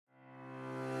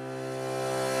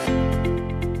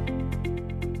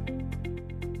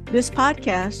This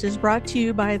podcast is brought to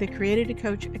you by the Created to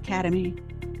Coach Academy.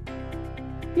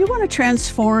 You want to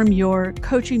transform your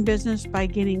coaching business by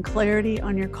getting clarity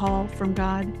on your call from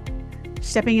God,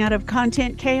 stepping out of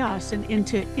content chaos and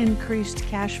into increased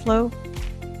cash flow,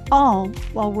 all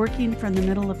while working from the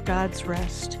middle of God's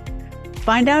rest.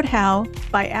 Find out how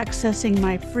by accessing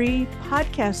my free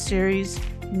podcast series,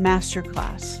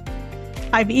 Masterclass.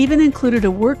 I've even included a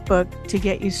workbook to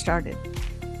get you started.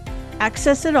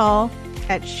 Access it all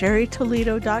at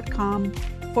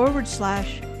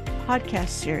sherrytoledo.com/podcast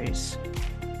series.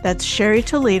 That's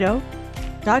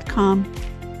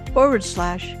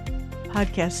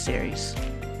sherrytoledo.com/podcast series.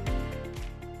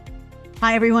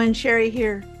 Hi, everyone. Sherry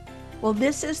here. Well,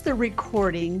 this is the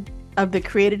recording of the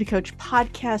Created to Coach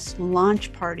podcast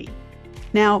launch party.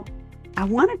 Now, I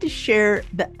wanted to share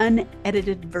the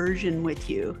unedited version with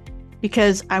you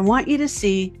because I want you to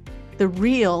see the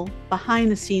real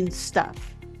behind the scenes stuff.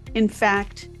 In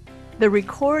fact, the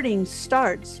recording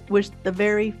starts with the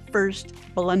very first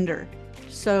blunder.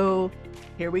 So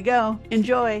here we go.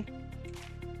 Enjoy.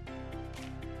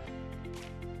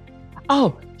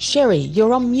 Oh, Sherry,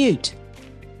 you're on mute.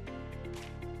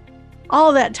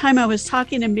 All that time I was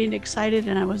talking and being excited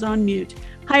and I was on mute.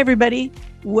 Hi, everybody.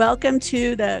 Welcome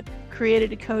to the Created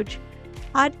to Coach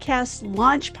podcast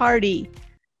launch party.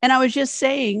 And I was just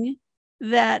saying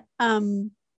that I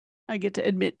get to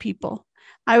admit people.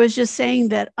 I was just saying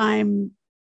that I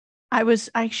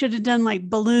should have done like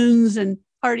balloons and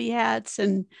party hats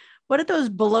and what are those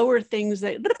blower things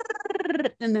that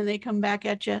and then they come back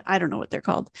at you? I don't know what they're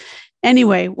called.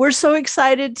 Anyway, we're so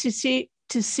excited to see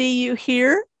you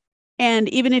here. And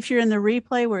even if you're in the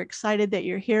replay, we're excited that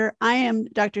you're here. I am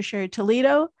Dr. Sherry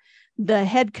Toledo, the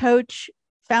head coach,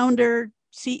 founder,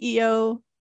 CEO,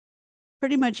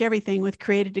 pretty much everything with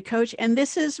Created to Coach. And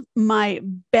this is my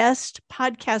best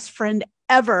podcast friend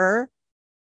ever,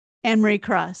 Anne-Marie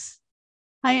Cross.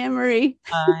 Hi, Anne-Marie.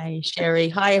 Hi, Sherry.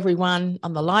 Hi, everyone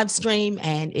on the live stream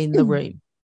and in the room.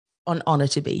 An honor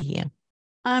to be here.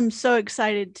 I'm so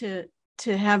excited to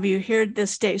have you here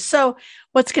this day. So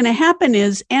what's going to happen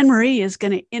is Anne-Marie is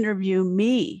going to interview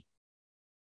me.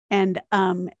 And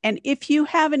if you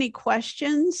have any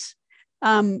questions,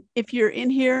 if you're in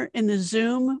here in the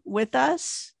Zoom with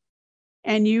us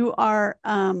and you are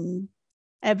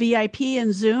a VIP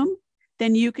in Zoom,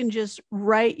 then you can just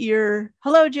write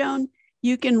hello, Joan.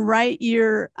 You can write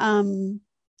your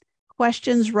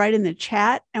questions right in the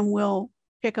chat and we'll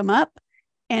pick them up.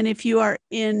 And if you are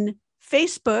in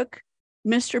Facebook,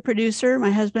 Mr. Producer,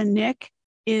 my husband, Nick,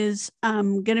 is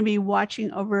going to be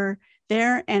watching over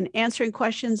there and answering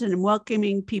questions and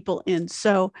welcoming people in.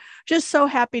 So just so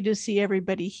happy to see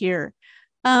everybody here.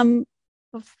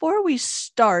 Before we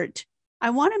start, I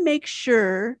want to make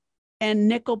sure, and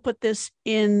Nick will put this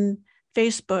in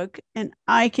Facebook and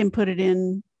I can put it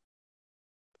in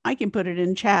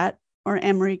chat, or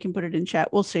Anne-Marie can put it in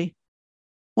chat. We'll see.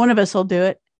 One of us will do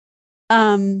it.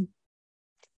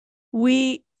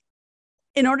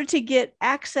 In order to get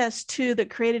access to the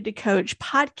Created to Coach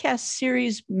podcast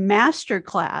series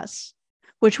masterclass,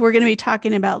 which we're going to be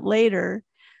talking about later,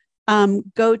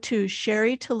 go to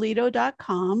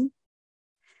sherrytoledo.com,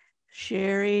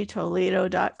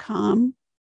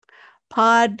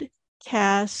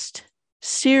 podcast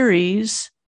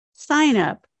series sign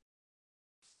up.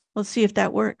 Let's see if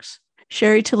that works.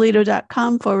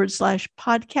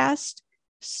 sherrytoledo.com/podcast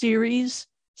series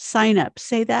sign up.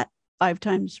 Say that 5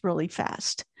 times really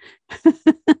fast.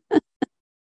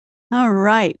 All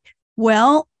right.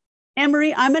 Well,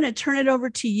 Anne-Marie, I'm going to turn it over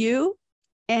to you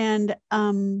and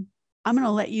I'm going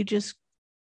to let you just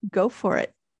go for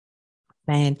it.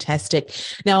 Fantastic.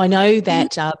 Now, I know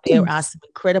that there are some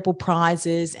incredible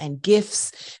prizes and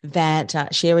gifts that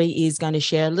Sherry is going to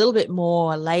share a little bit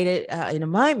more later in a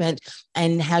moment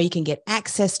and how you can get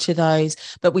access to those.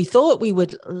 But we thought we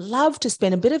would love to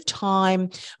spend a bit of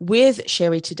time with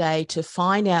Sherry today to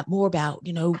find out more about,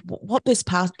 what this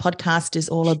podcast is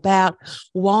all about,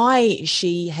 why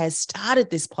she has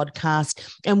started this podcast,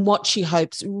 and what she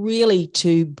hopes really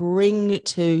to bring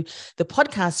to the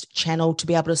podcast channel to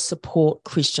be able to support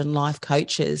Christian life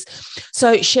coaches.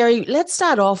 So, Sherry, let's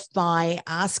start off by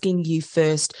asking you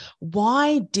first,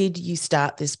 why did you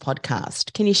start this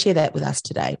podcast? Can you share that with us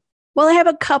today? Well, I have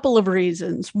a couple of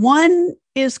reasons. One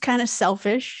is kind of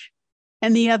selfish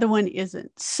and the other one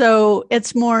isn't. So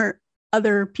it's more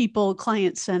other people,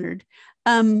 client-centered.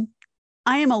 I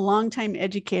am a longtime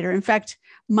educator. In fact,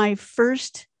 my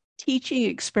first teaching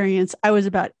experience, I was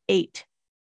about 8.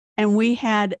 And we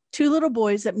had 2 little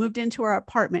boys that moved into our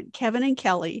apartment, Kevin and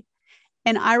Kelly.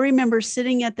 And I remember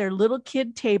sitting at their little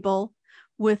kid table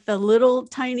with a little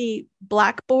tiny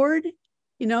blackboard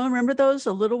remember those,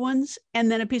 the little ones,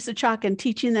 and then a piece of chalk, and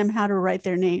teaching them how to write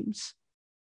their names.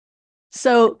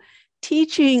 So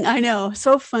teaching, I know,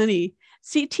 so funny.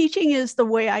 See, teaching is the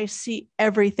way I see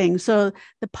everything. So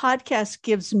the podcast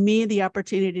gives me the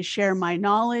opportunity to share my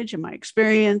knowledge and my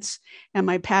experience and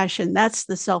my passion. That's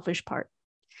the selfish part.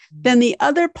 Then the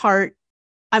other part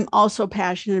I'm also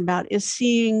passionate about is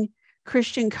seeing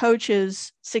Christian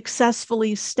coaches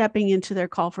successfully stepping into their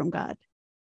call from God.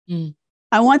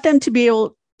 I want them to be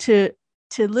able to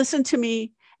listen to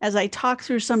me as I talk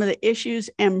through some of the issues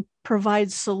and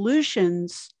provide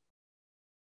solutions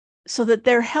so that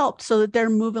they're helped, so that they're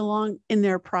moving along in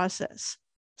their process.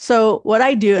 So what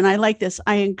I do, and I like this,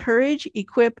 I encourage,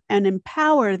 equip, and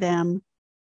empower them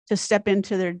to step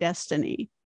into their destiny.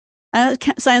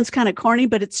 It sounds kind of corny,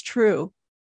 but it's true.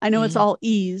 I know it's all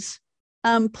ease.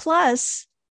 Plus,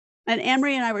 and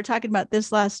Anne-Marie and I were talking about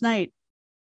this last night,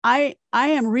 I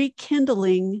am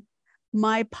rekindling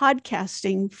my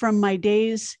podcasting from my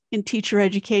days in teacher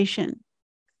education.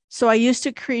 So I used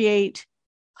to create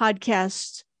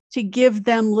podcasts to give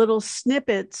them little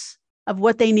snippets of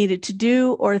what they needed to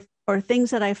do, or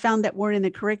things that I found that weren't in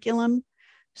the curriculum.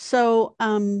 So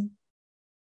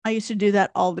I used to do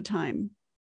that all the time.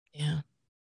 Yeah.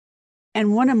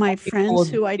 And one of my friends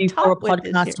who I taught with, before a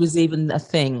podcast was even a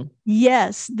thing.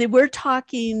 Yes, we're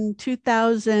talking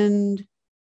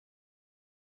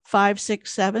 2005,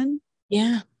 6, 7.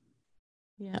 Yeah.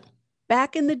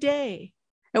 Back in the day.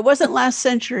 It wasn't last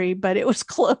century, but it was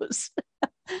close.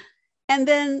 And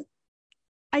then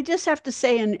I just have to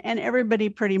say, and everybody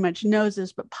pretty much knows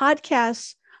this, but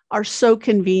podcasts are so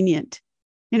convenient.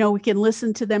 We can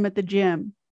listen to them at the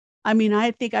gym. I mean, I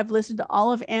think I've listened to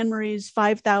all of Anne-Marie's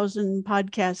 5,000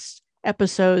 podcast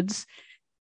episodes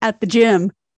at the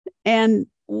gym, and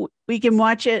we can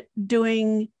watch it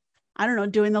doing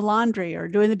the laundry or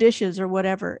doing the dishes or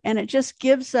whatever. And it just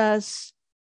gives us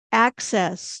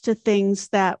access to things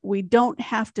that we don't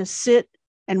have to sit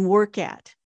and work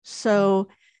at. So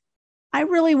I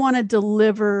really want to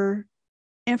deliver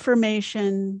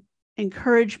information,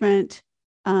 encouragement,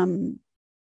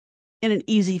 in an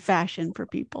easy fashion for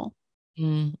people.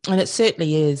 And it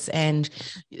certainly is. And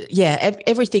yeah,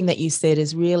 everything that you said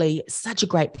is really such a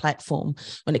great platform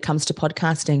when it comes to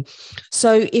podcasting.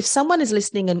 So if someone is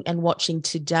listening and watching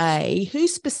today, who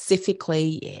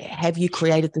specifically have you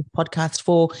created this podcast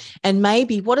for? And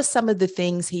maybe what are some of the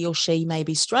things he or she may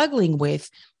be struggling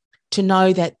with to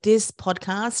know that this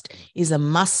podcast is a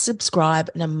must subscribe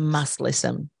and a must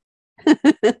listen?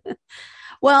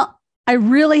 Well, I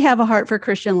really have a heart for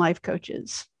Christian life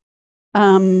coaches.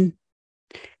 Being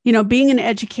an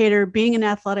educator, being an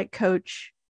athletic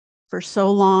coach for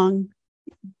so long,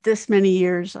 this many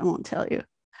years, I won't tell you.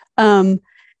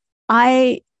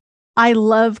 I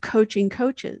love coaching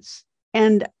coaches.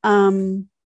 And and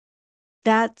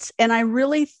I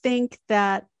really think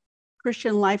that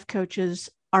Christian life coaches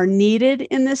are needed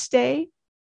in this day.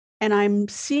 And I'm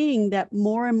seeing that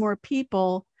more and more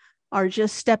people are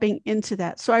just stepping into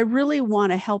that. So I really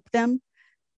want to help them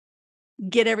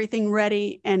get everything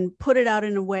ready and put it out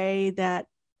in a way that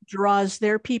draws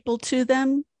their people to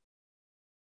them.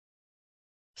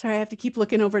 Sorry, I have to keep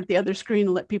looking over at the other screen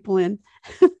to let people in.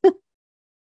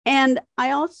 And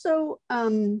I also,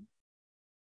 part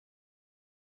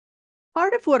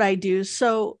of what I do,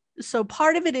 so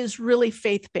part of it is really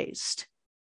faith-based.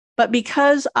 But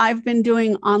because I've been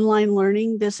doing online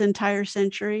learning this entire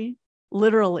century,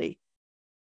 literally,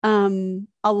 a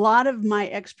lot of my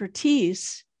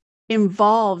expertise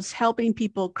involves helping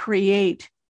people create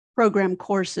program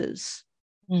courses.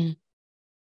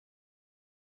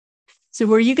 So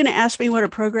were you going to ask me what a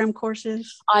program course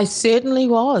is? I certainly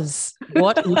was.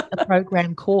 What is a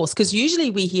program course? Because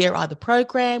usually we hear either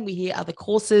program, we hear other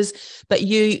courses, but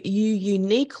you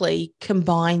uniquely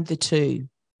combine the two.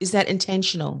 Is that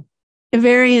intentional?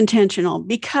 Very intentional,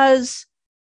 because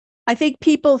I think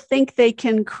people think they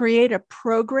can create a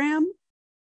program,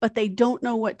 but they don't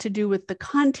know what to do with the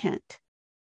content.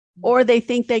 Or they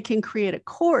think they can create a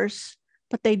course,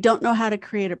 but they don't know how to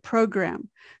create a program.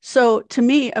 So to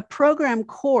me, a program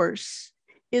course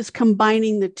is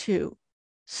combining the two.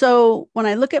 So when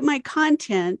I look at my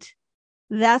content,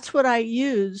 that's what I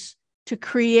use to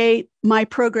create my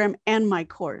program and my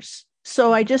course.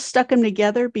 So I just stuck them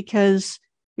together because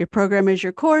your program is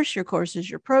your course is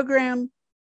your program.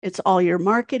 It's all your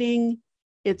marketing.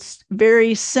 It's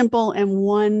very simple and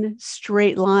one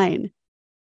straight line.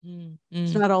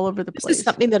 It's not all over the place. This is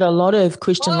something that a lot of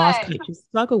Christian life coaches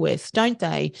struggle with, don't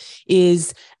they?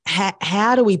 Is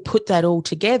how do we put that all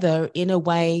together in a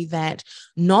way that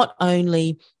not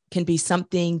only can be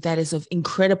something that is of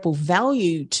incredible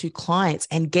value to clients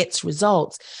and gets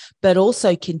results, but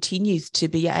also continues to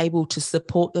be able to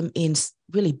support them in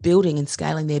really building and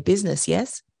scaling their business.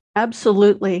 Yes?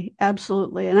 Absolutely.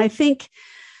 Absolutely. And I think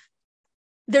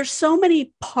there's so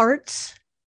many parts,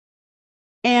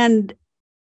 and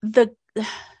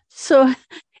so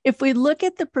if we look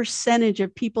at the percentage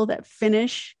of people that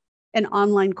finish an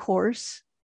online course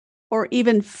or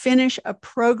even finish a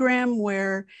program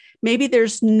where maybe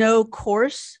there's no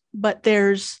course, but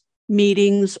there's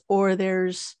meetings or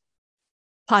there's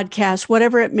podcasts,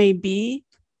 whatever it may be,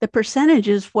 the percentage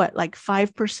is what, like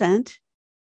 5%?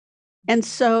 And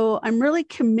so I'm really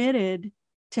committed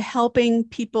to helping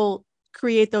people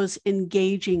create those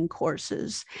engaging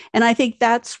courses. And I think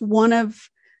that's one of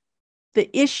the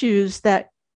issues that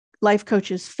life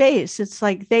coaches face. It's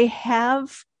like they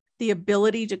have the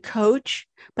ability to coach,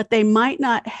 but they might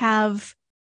not have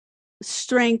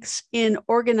strengths in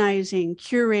organizing,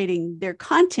 curating their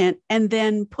content, and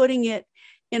then putting it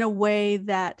in a way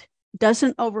that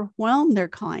doesn't overwhelm their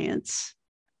clients,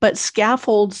 but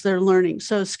scaffolds their learning.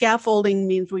 So scaffolding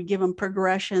means we give them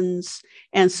progressions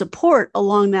and support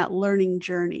along that learning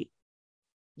journey.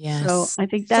 Yes. So I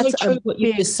think that's so true what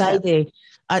you just say there.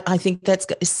 I think that's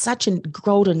such a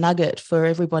golden nugget for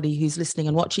everybody who's listening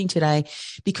and watching today,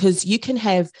 because you can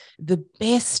have the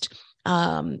best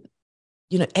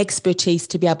expertise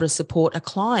to be able to support a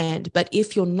client, but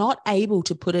if you're not able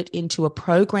to put it into a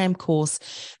program course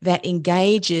that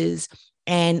engages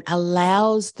and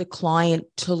allows the client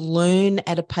to learn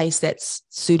at a pace that's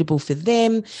suitable for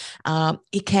them,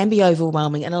 it can be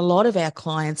overwhelming. And a lot of our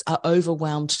clients are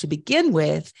overwhelmed to begin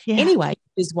with anyway,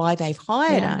 is why they've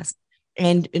hired us.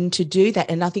 And to do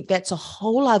that, and I think that's a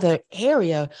whole other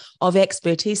area of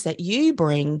expertise that you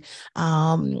bring,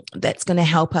 that's going to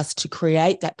help us to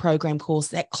create that program course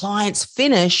that clients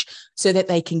finish so that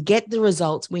they can get the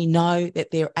results we know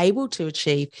that they're able to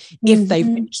achieve if they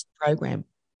finish the program.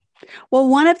 Well,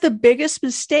 one of the biggest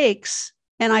mistakes,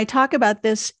 and I talk about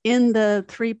this in the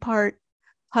 3-part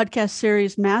podcast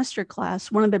series masterclass,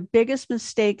 one of the biggest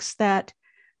mistakes that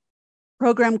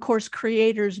program course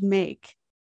creators make,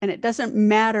 and it doesn't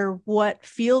matter what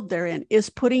field they're in,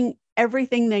 is putting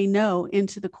everything they know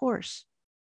into the course.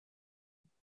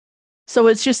 So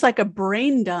it's just like a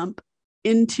brain dump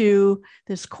into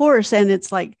this course, and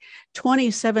it's like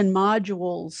 27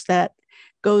 modules that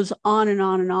goes on and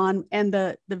on and on. And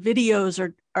the videos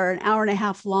are an hour and a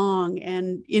half long.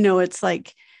 And, it's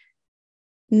like,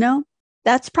 no,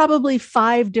 that's probably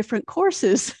 5 different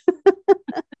courses.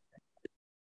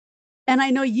 And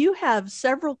I know you have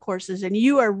several courses, and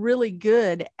you are really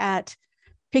good at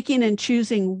picking and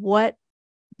choosing what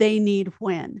they need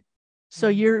when. So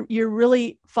you're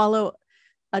really follow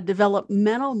a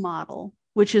developmental model,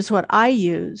 which is what I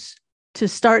use to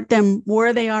start them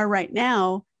where they are right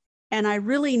now. And I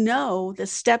really know the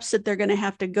steps that they're going to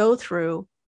have to go through.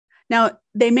 Now,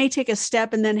 they may take a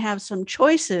step and then have some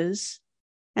choices.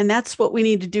 And that's what we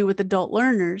need to do with adult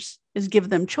learners, is give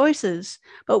them choices.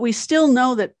 But we still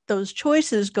know that those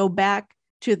choices go back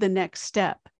to the next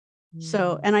step.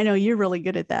 So, and I know you're really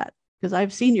good at that because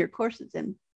I've seen your courses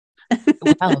and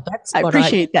wow, that's I what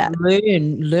appreciate that.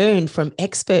 Learn from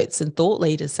experts and thought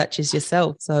leaders such as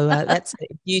yourself. So that's a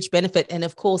huge benefit. And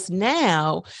of course,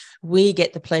 now we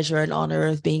get the pleasure and honor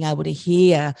of being able to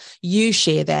hear you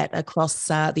share that across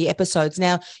the episodes.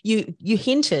 Now, you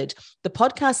hinted the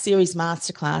podcast series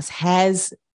masterclass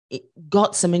has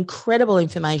got some incredible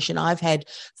information. I've had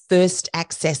first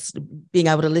access, being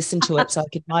able to listen to it, so I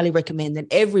could highly recommend that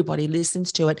everybody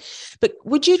listens to it. But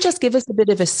would you just give us a bit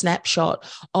of a snapshot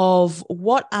of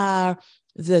what are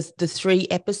the 3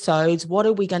 episodes? What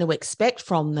are we going to expect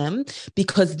from them?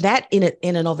 Because that in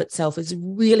and of itself is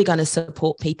really going to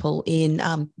support people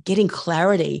in getting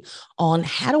clarity on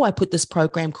how do I put this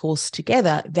program course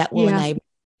together that will enable me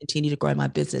to continue to grow my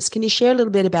business. Can you share a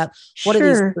little bit about what are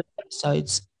these 3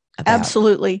 episodes about?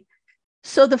 Absolutely.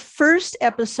 So the first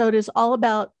episode is all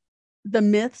about the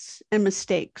myths and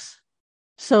mistakes.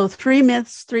 So 3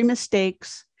 myths, 3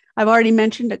 mistakes. I've already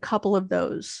mentioned a couple of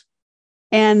those.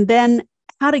 And then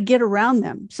how to get around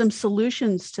them, some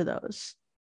solutions to those.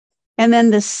 And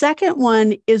then the second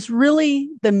one is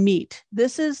really the meat.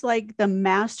 This is like the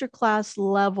masterclass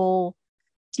level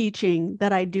teaching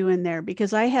that I do in there,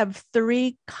 because I have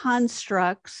 3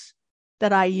 constructs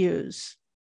that I use.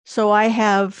 So I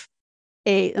have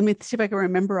let me see if I can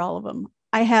remember all of them.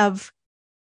 I have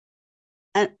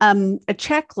a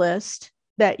checklist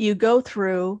that you go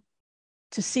through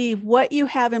to see what you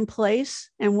have in place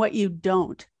and what you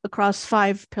don't across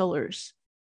 5 pillars.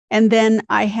 And then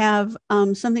I have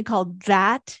something called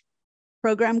that.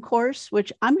 program course,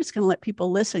 which I'm just going to let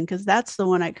people listen because that's the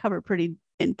one I cover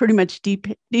in pretty much deep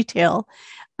detail.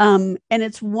 And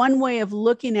it's one way of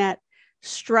looking at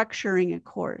structuring a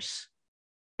course.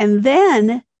 And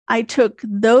then I took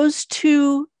those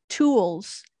two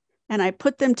tools and I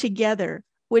put them together,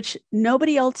 which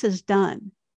nobody else has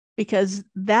done, because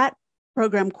that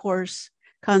program course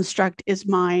construct is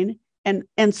mine.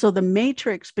 And so the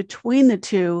matrix between the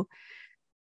two,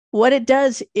 what it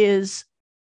does is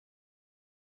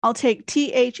I'll take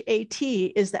THAT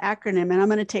is the acronym, and I'm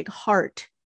going to take heart.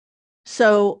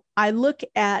 So I look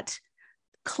at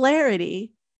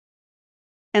clarity,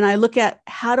 and I look at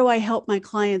how do I help my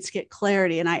clients get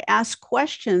clarity? And I ask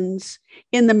questions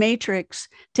in the matrix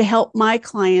to help my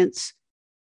clients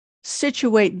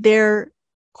situate their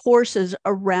courses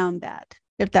around that,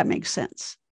 if that makes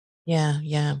sense. Yeah,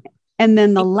 yeah. And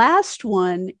then the last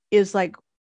one is like,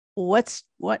 what's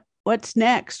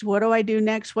next? What do I do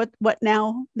next? What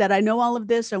now that I know all of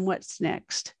this, and what's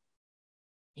next?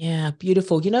 Yeah,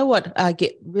 beautiful. You know what? I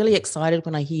get really excited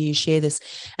when I hear you share this,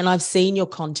 and I've seen your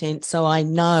content, so I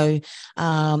know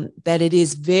that it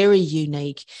is very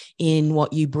unique in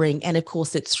what you bring. And of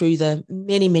course, it's through the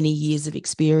many, many years of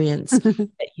experience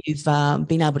that you've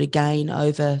been able to gain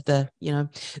over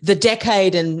the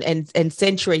decade and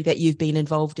century that you've been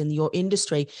involved in your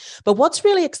industry. But what's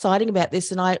really exciting about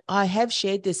this, and I have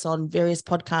shared this on various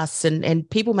podcasts, and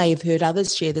people may have heard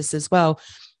others share this as well,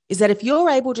 is that if you're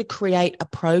able to create a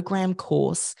program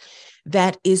course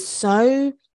that is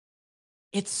so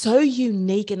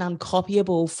unique and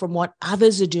uncopyable from what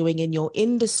others are doing in your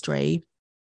industry,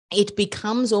 it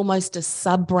becomes almost a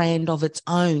sub-brand of its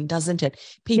own, doesn't it?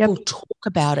 People talk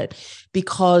about it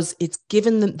because it's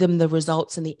given them the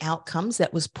results and the outcomes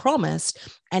that was promised,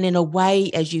 and in a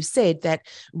way, as you said, that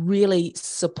really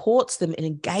supports them in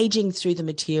engaging through the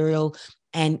material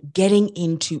and getting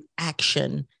into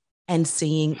action and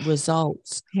seeing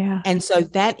results. Yeah. And so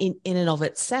that in and of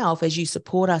itself, as you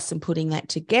support us in putting that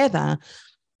together,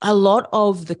 a lot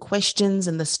of the questions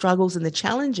and the struggles and the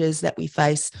challenges that we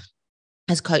face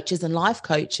as coaches and life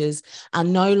coaches are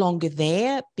no longer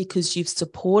there, because you've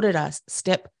supported us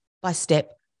step by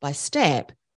step by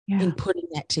step in putting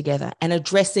that together and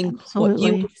addressing what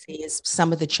you would see as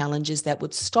some of the challenges that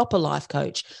would stop a life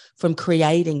coach from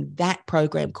creating that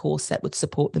program course that would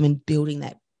support them in building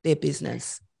their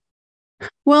business.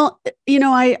 Well,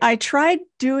 I tried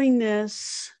doing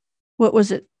this, what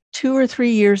was it, 2 or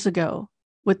 3 years ago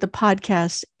with the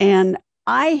podcast, and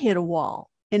I hit a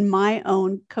wall in my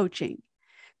own coaching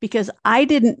because I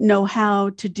didn't know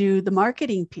how to do the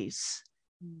marketing piece.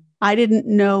 I didn't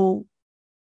know,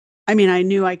 I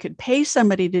knew I could pay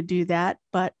somebody to do that,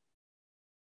 but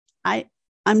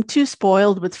I'm too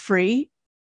spoiled with free,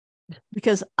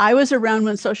 because I was around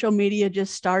when social media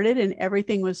just started and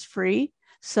everything was free.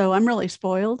 So I'm really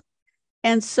spoiled.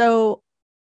 And so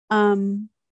I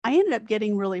ended up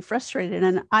getting really frustrated,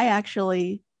 and I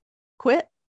actually quit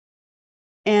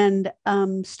and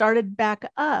started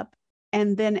back up.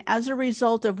 And then as a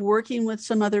result of working with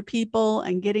some other people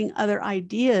and getting other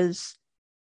ideas,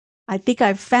 I think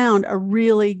I've found a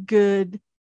really good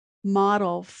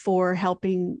model for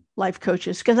helping life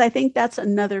coaches, because I think that's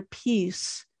another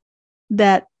piece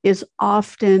that is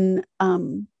often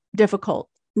difficult.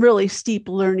 Really steep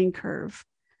learning curve.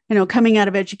 Coming out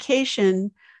of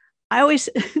education, I always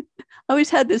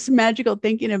had this magical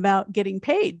thinking about getting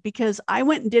paid, because I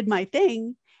went and did my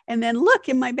thing, and then look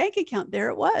in my bank account, there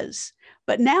it was.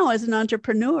 But now as an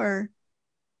entrepreneur,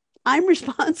 I'm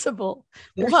responsible.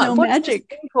 There's no magic.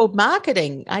 What's called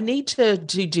marketing? I need to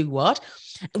do what?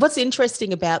 What's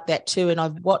interesting about that too, and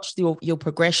I've watched your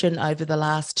progression over the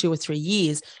last 2 or 3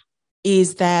 years,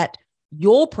 is that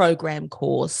your program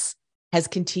course has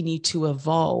continued to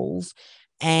evolve.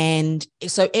 And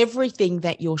so everything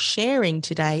that you're sharing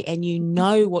today, and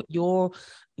what your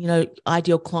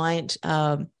ideal client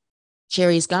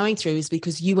Sherry is going through, is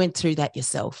because you went through that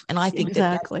yourself. And I think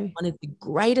that's one of the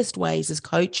greatest ways as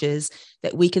coaches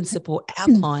that we can support our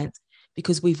clients,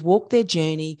 because we've walked their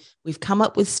journey, we've come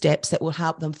up with steps that will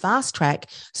help them fast track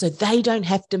so they don't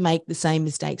have to make the same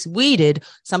mistakes we did,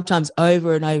 sometimes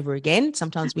over and over again.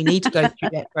 Sometimes we need to go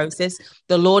through that process.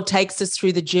 The Lord takes us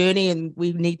through the journey, and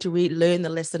we need to relearn the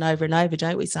lesson over and over,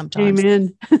 don't we, sometimes?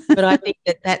 Amen. But I think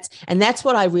that's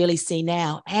what I really see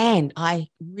now. And I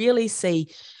really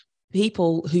see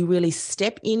people who really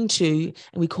step into,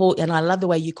 and I love the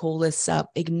way you call this,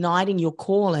 igniting your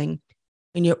calling.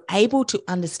 When you're able to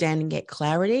understand and get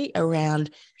clarity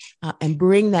around and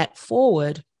bring that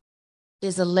forward,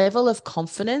 there's a level of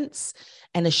confidence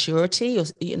and a surety,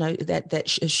 that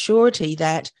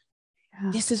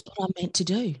this is what I'm meant to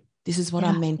do. This is what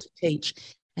I'm meant to teach.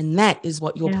 And that is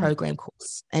what your Yeah. program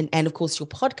course and of course your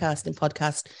podcast and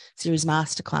podcast series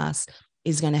masterclass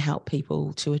is going to help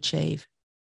people to achieve.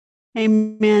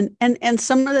 Amen. And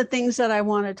some of the things that I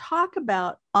want to talk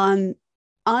about on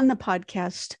the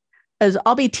podcast is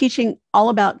I'll be teaching all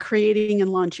about creating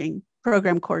and launching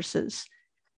program courses,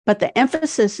 but the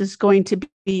emphasis is going to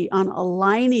be on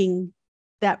aligning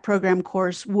that program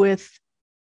course with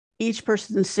each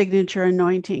person's signature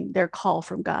anointing, their call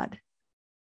from God,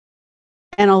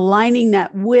 and aligning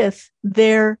that with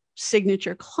their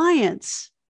signature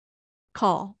client's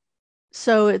call.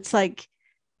 So it's like,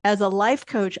 as a life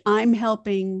coach, I'm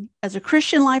helping, as a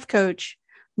Christian life coach,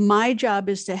 my job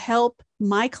is to help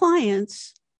my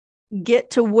clients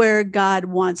get to where God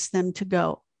wants them to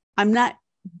go. I'm not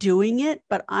doing it,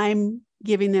 but I'm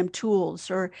giving them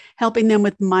tools or helping them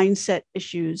with mindset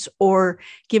issues or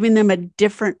giving them a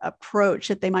different approach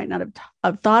that they might not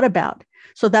have thought about.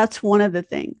 So that's one of the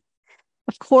things.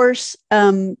 Of course,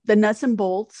 the nuts and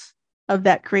bolts of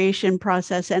that creation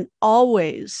process, and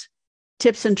always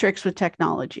tips and tricks with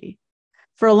technology.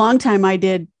 For a long time, I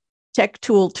did Tech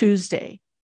Tool Tuesday,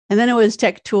 and then it was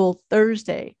Tech Tool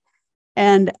Thursday.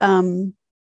 And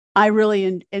I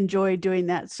really enjoy doing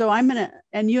that. So I'm going to,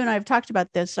 and you and I have talked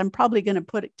about this, I'm probably going to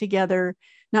put it together,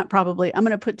 not probably, I'm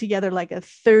going to put together like a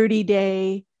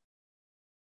 30-day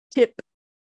tip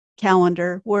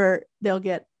calendar where they'll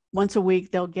get once a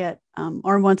week, they'll get,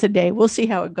 or once a day. We'll see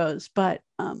how it goes. But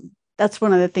that's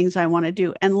one of the things I want to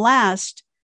do. And last,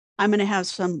 I'm going to have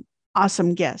some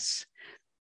awesome guests,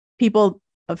 people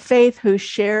of faith who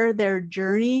share their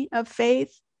journey of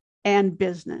faith and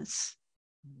business.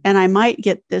 And I might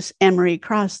get this Anne-Marie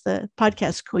Cross, the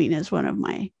podcast queen, as one of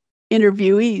my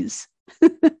interviewees.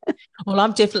 Well,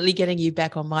 I'm definitely getting you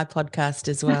back on my podcast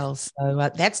as well. So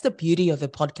that's the beauty of a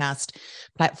podcast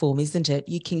platform, isn't it?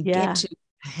 You can get to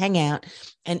hang out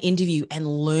and interview and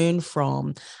learn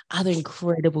from other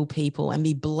incredible people and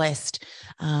be blessed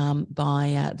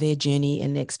by their journey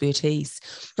and expertise.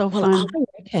 So well, fun. I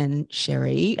reckon,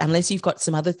 Sherry, unless you've got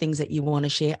some other things that you want to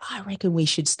share, I reckon we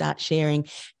should start sharing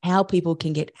how people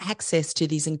can get access to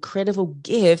these incredible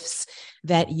gifts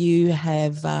that you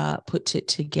have put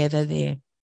together there.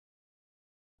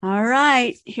 All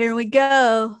right, here we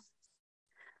go.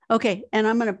 Okay, and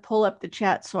I'm going to pull up the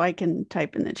chat so I can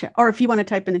type in the chat. Or if you want to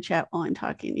type in the chat while I'm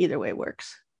talking, either way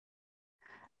works.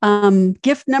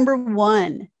 Gift number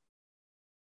 1,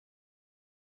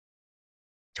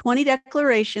 20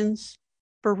 declarations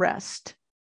for rest,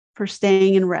 for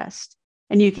staying in rest.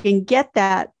 And you can get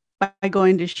that by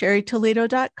going to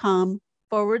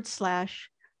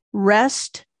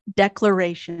sherrytoledo.com/rest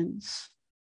declarations.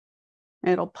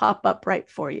 It'll pop up right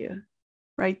for you,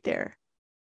 right there.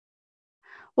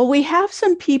 Well, we have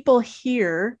some people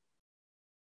here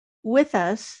with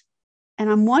us,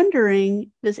 and I'm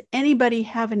wondering, does anybody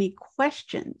have any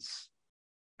questions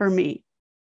for me?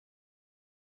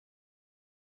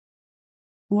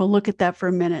 We'll look at that for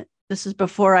a minute. This is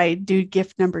before I do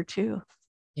gift number 2.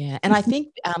 Yeah. And I think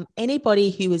anybody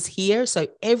who was here, so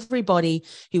everybody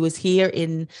who was here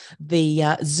in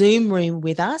the Zoom room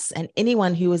with us and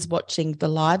anyone who was watching the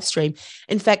live stream.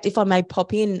 In fact, if I may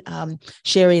pop in,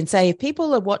 Sherry, and say, if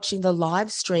people are watching the live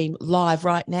stream live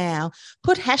right now,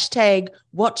 put hashtag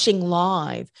watching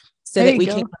live so that we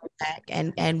can go back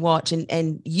and watch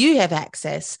and you have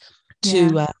access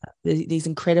to these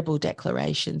incredible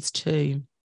declarations too.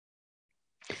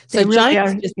 So really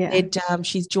Joan just said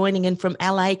she's joining in from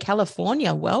LA,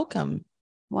 California. Welcome.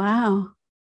 Wow.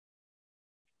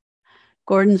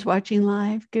 Gordon's watching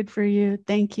live. Good for you.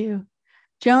 Thank you.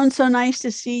 Joan, so nice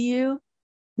to see you.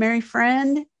 Mary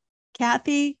Friend,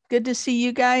 Kathy, good to see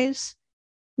you guys.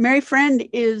 Mary Friend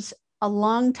is a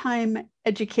longtime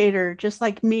educator, just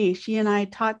like me. She and I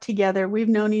taught together. We've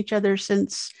known each other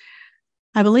since,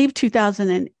 I believe,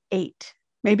 2008,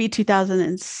 maybe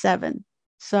 2007.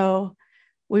 So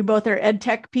we both are ed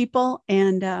tech people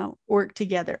and work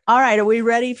together. All right, are we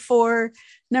ready for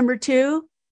number 2?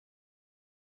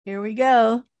 Here we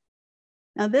go.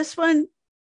 Now this one,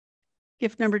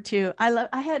 gift number 2.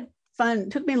 I had fun.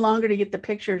 It took me longer to get the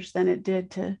pictures than it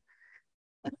did to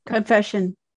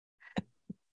confession.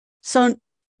 So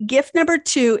gift number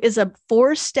 2 is a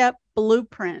 4-step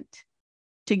blueprint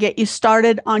to get you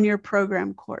started on your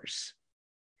program course.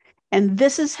 And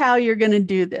this is how you're going to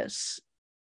do this.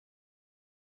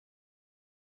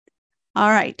 All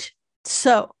right.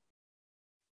 So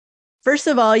first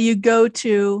of all, you go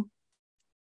to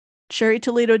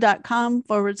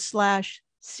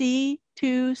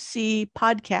sherrytoledo.com/C2C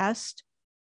podcast.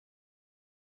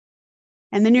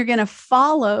 And then you're going to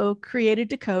follow Created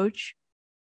to Coach,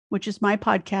 which is my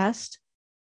podcast.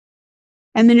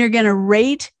 And then you're going to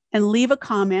rate and leave a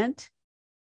comment.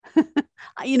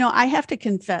 I have to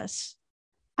confess,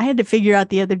 I had to figure out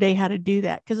the other day how to do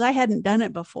that because I hadn't done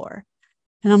it before.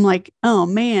 And I'm like, oh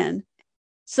man.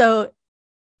 So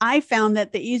I found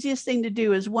that the easiest thing to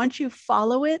do is once you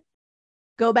follow it,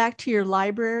 go back to your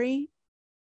library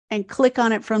and click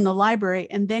on it from the library.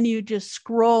 And then you just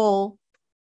scroll.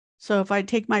 So if I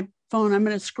take my phone, I'm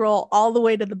going to scroll all the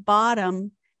way to the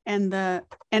bottom and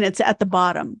it's at the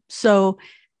bottom. So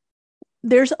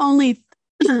there's only,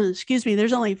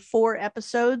 there's only 4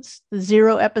 episodes, the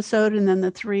 0 episode, and then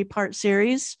the 3-part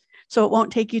series. So it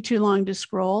won't take you too long to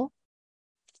scroll.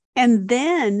 And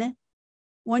then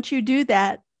once you do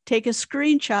that, take a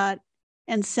screenshot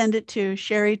and send it to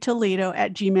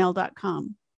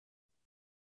sherrytoledo@gmail.com.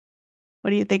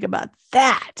 What do you think about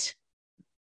that?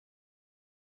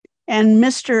 And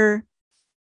Mr.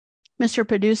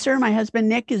 Producer, my husband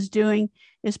Nick, is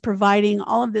providing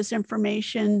all of this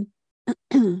information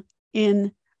in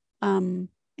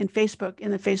Facebook,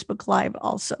 in the Facebook Live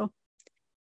also.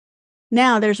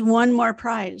 Now there's one more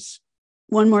prize,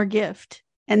 one more gift.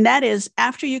 And that is,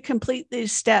 after you complete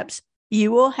these steps,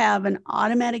 you will have an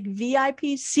automatic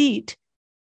VIP seat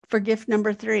for gift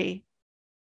number 3.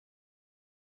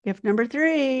 Gift number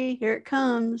 3, here it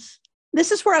comes.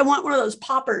 This is where I want one of those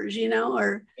poppers,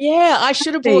 or yeah, I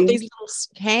should have bought these little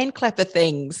hand clapper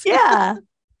things. Yeah.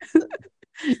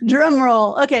 Drum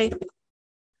roll. Okay.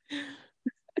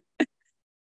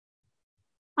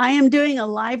 I am doing a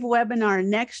live webinar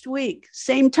next week,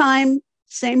 same time,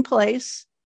 same place.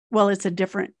 Well, it's a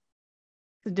different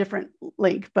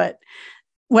link, but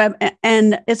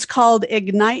and it's called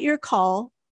Ignite Your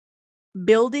Call,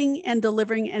 Building and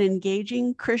Delivering an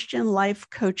Engaging Christian Life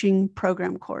Coaching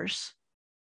Program course.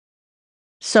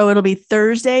 So it'll be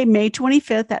Thursday, May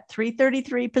 25th at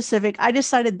 3:33 Pacific. I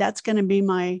decided that's going to be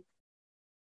my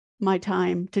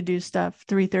time to do stuff,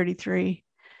 3:33.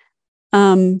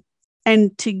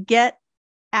 And to get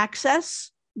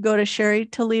access, go to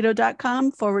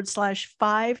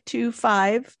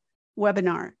sherrytoledo.com/525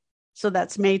 webinar. So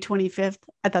that's May 25th.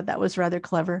 I thought that was rather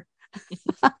clever.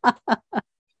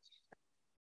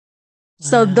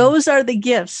 So those are the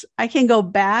gifts. I can go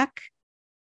back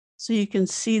so you can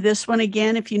see this one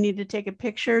again if you need to take a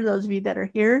picture, those of you that are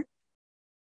here,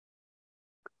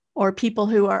 or people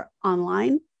who are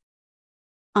online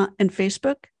and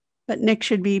Facebook. But Nick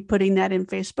should be putting that in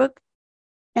Facebook.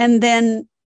 And then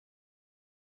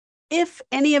if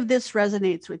any of this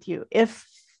resonates with you, if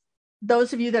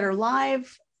those of you that are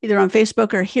live, either on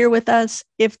Facebook or here with us,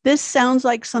 if this sounds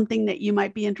like something that you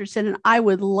might be interested in, I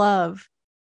would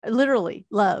literally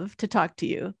love to talk to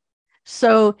you.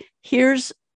 So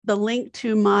here's the link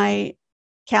to my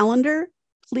calendar.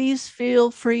 Please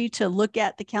feel free to look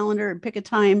at the calendar and pick a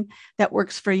time that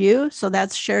works for you. So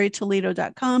that's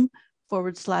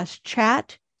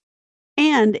sherrytoledo.com/chat.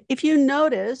 And if you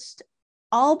noticed,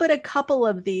 all but a couple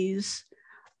of these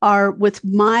are with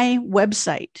my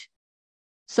website.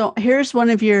 So here's one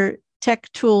of your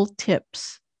tech tool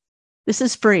tips. This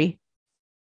is free.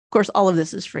 Of course, all of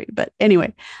this is free, but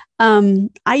anyway,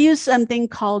 I use something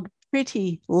called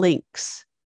Pretty Links.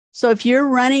 So if you're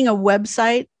running a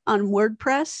website on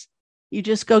WordPress, you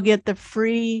just go get the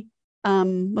free,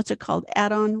 what's it called?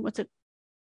 Add-on? What's it?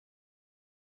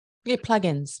 Yeah,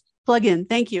 plugins. Plugin.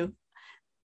 Thank you.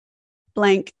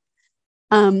 Blank.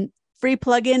 Free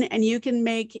plugin, and you can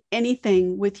make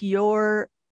anything with your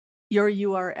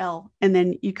URL, and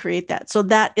then you create that. So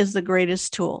that is the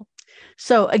greatest tool.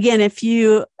 So again, if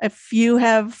you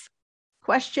have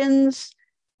questions,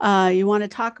 you want to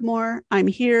talk more, I'm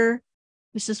here.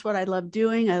 This is what I love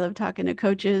doing. I love talking to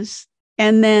coaches.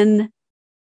 And then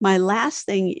my last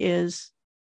thing is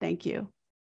thank you.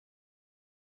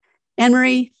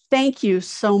 Anne-Marie, thank you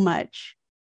so much.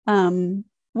 You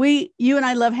and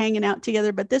I love hanging out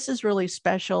together, but this is really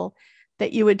special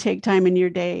that you would take time in your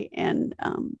day and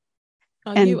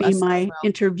be my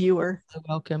interviewer. So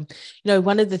welcome.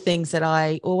 One of the things that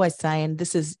I always say, and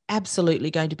this is absolutely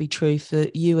going to be true for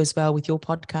you as well with your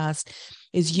podcast,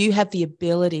 is you have the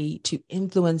ability to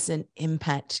influence and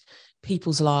impact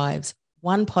people's lives.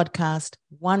 One podcast,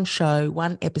 one show,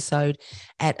 one episode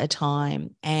at a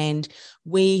time. And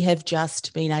we have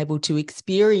just been able to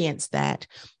experience that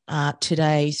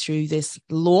today through this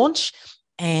launch.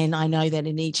 And I know that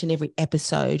in each and every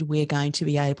episode, we're going to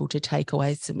be able to take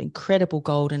away some incredible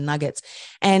golden nuggets.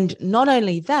 And not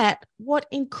only that, what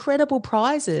incredible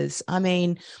prizes. I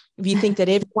mean, if you think that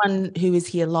everyone who is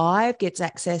here live gets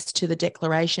access to the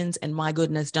declarations, and my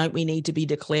goodness, don't we need to be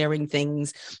declaring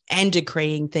things and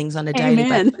decreeing things on a daily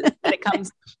basis when it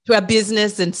comes to our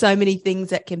business and so many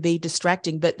things that can be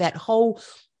distracting. But that whole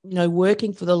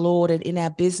working for the Lord and in our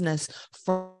business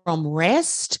from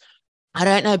rest. I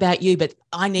don't know about you, but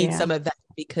I need some of that,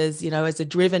 because, as a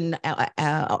driven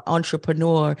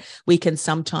entrepreneur, we can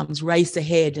sometimes race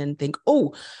ahead and think,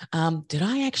 did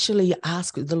I actually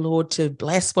ask the Lord to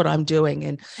bless what I'm doing?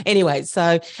 And anyway,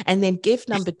 and then gift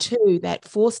number 2, that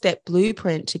 4-step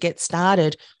blueprint to get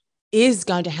started, is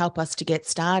going to help us to get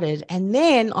started. And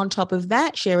then on top of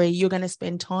that, Sherry, you're going to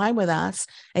spend time with us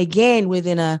again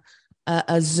within a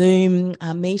Zoom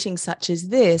meeting such as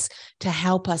this to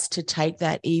help us to take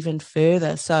that even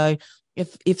further. So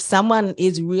if someone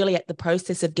is really at the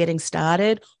process of getting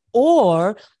started,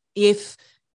 or if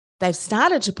they've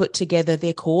started to put together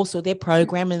their course or their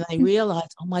program and they realize,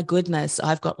 oh my goodness,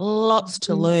 I've got lots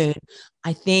to learn,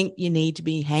 I think you need to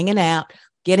be hanging out,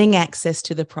 getting access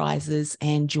to the prizes,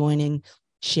 and joining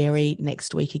Sherry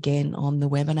next week again on the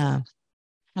webinar.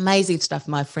 Amazing stuff,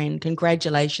 my friend.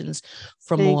 Congratulations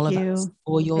from all of us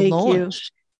for your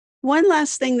launch. One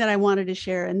last thing that I wanted to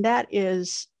share, and that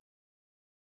is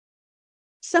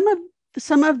some of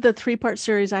the 3-part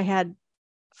series I had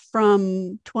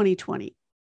from 2020.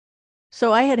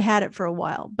 So I had it for a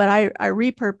while, but I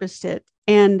repurposed it,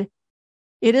 and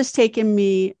it has taken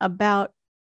me about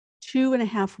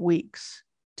 2.5 weeks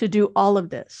to do all of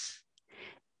this.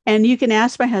 And you can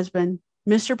ask my husband,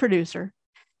 Mr. Producer,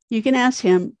 you can ask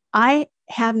him. I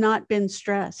have not been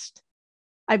stressed.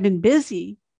 I've been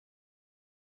busy.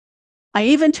 I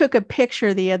even took a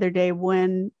picture the other day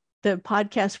when the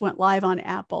podcast went live on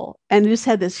Apple, and just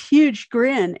had this huge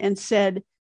grin and said,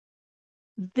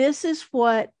 this is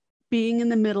what being in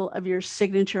the middle of your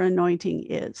signature anointing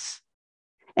is.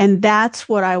 And that's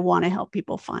what I want to help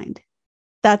people find.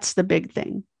 That's the big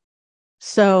thing.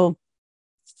 So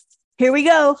here we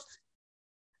go.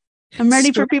 I'm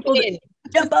ready for people to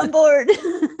jump on board.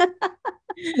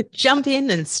 Jump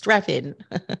in and strap in.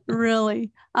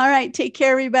 Really. All right. Take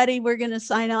care, everybody. We're going to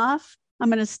sign off. I'm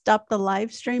going to stop the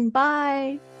live stream.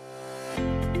 Bye.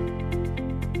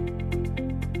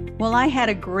 Well, I had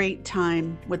a great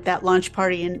time with that launch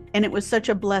party, and it was such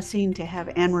a blessing to have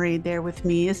Anne-Marie there with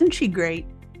me. Isn't she great?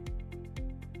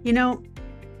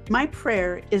 My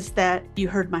prayer is that you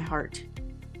heard my heart,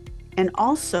 and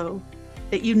also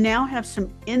that you now have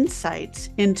some insights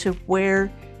into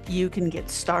where you can get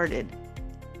started.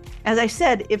 As I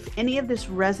said, if any of this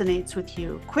resonates with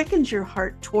you, quickens your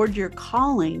heart toward your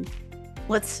calling,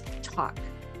 let's talk.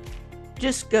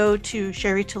 Just go to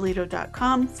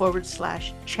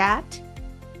sherrytoledo.com/chat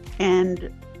and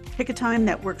pick a time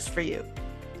that works for you.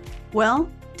 Well,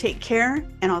 take care,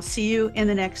 and I'll see you in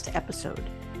the next episode.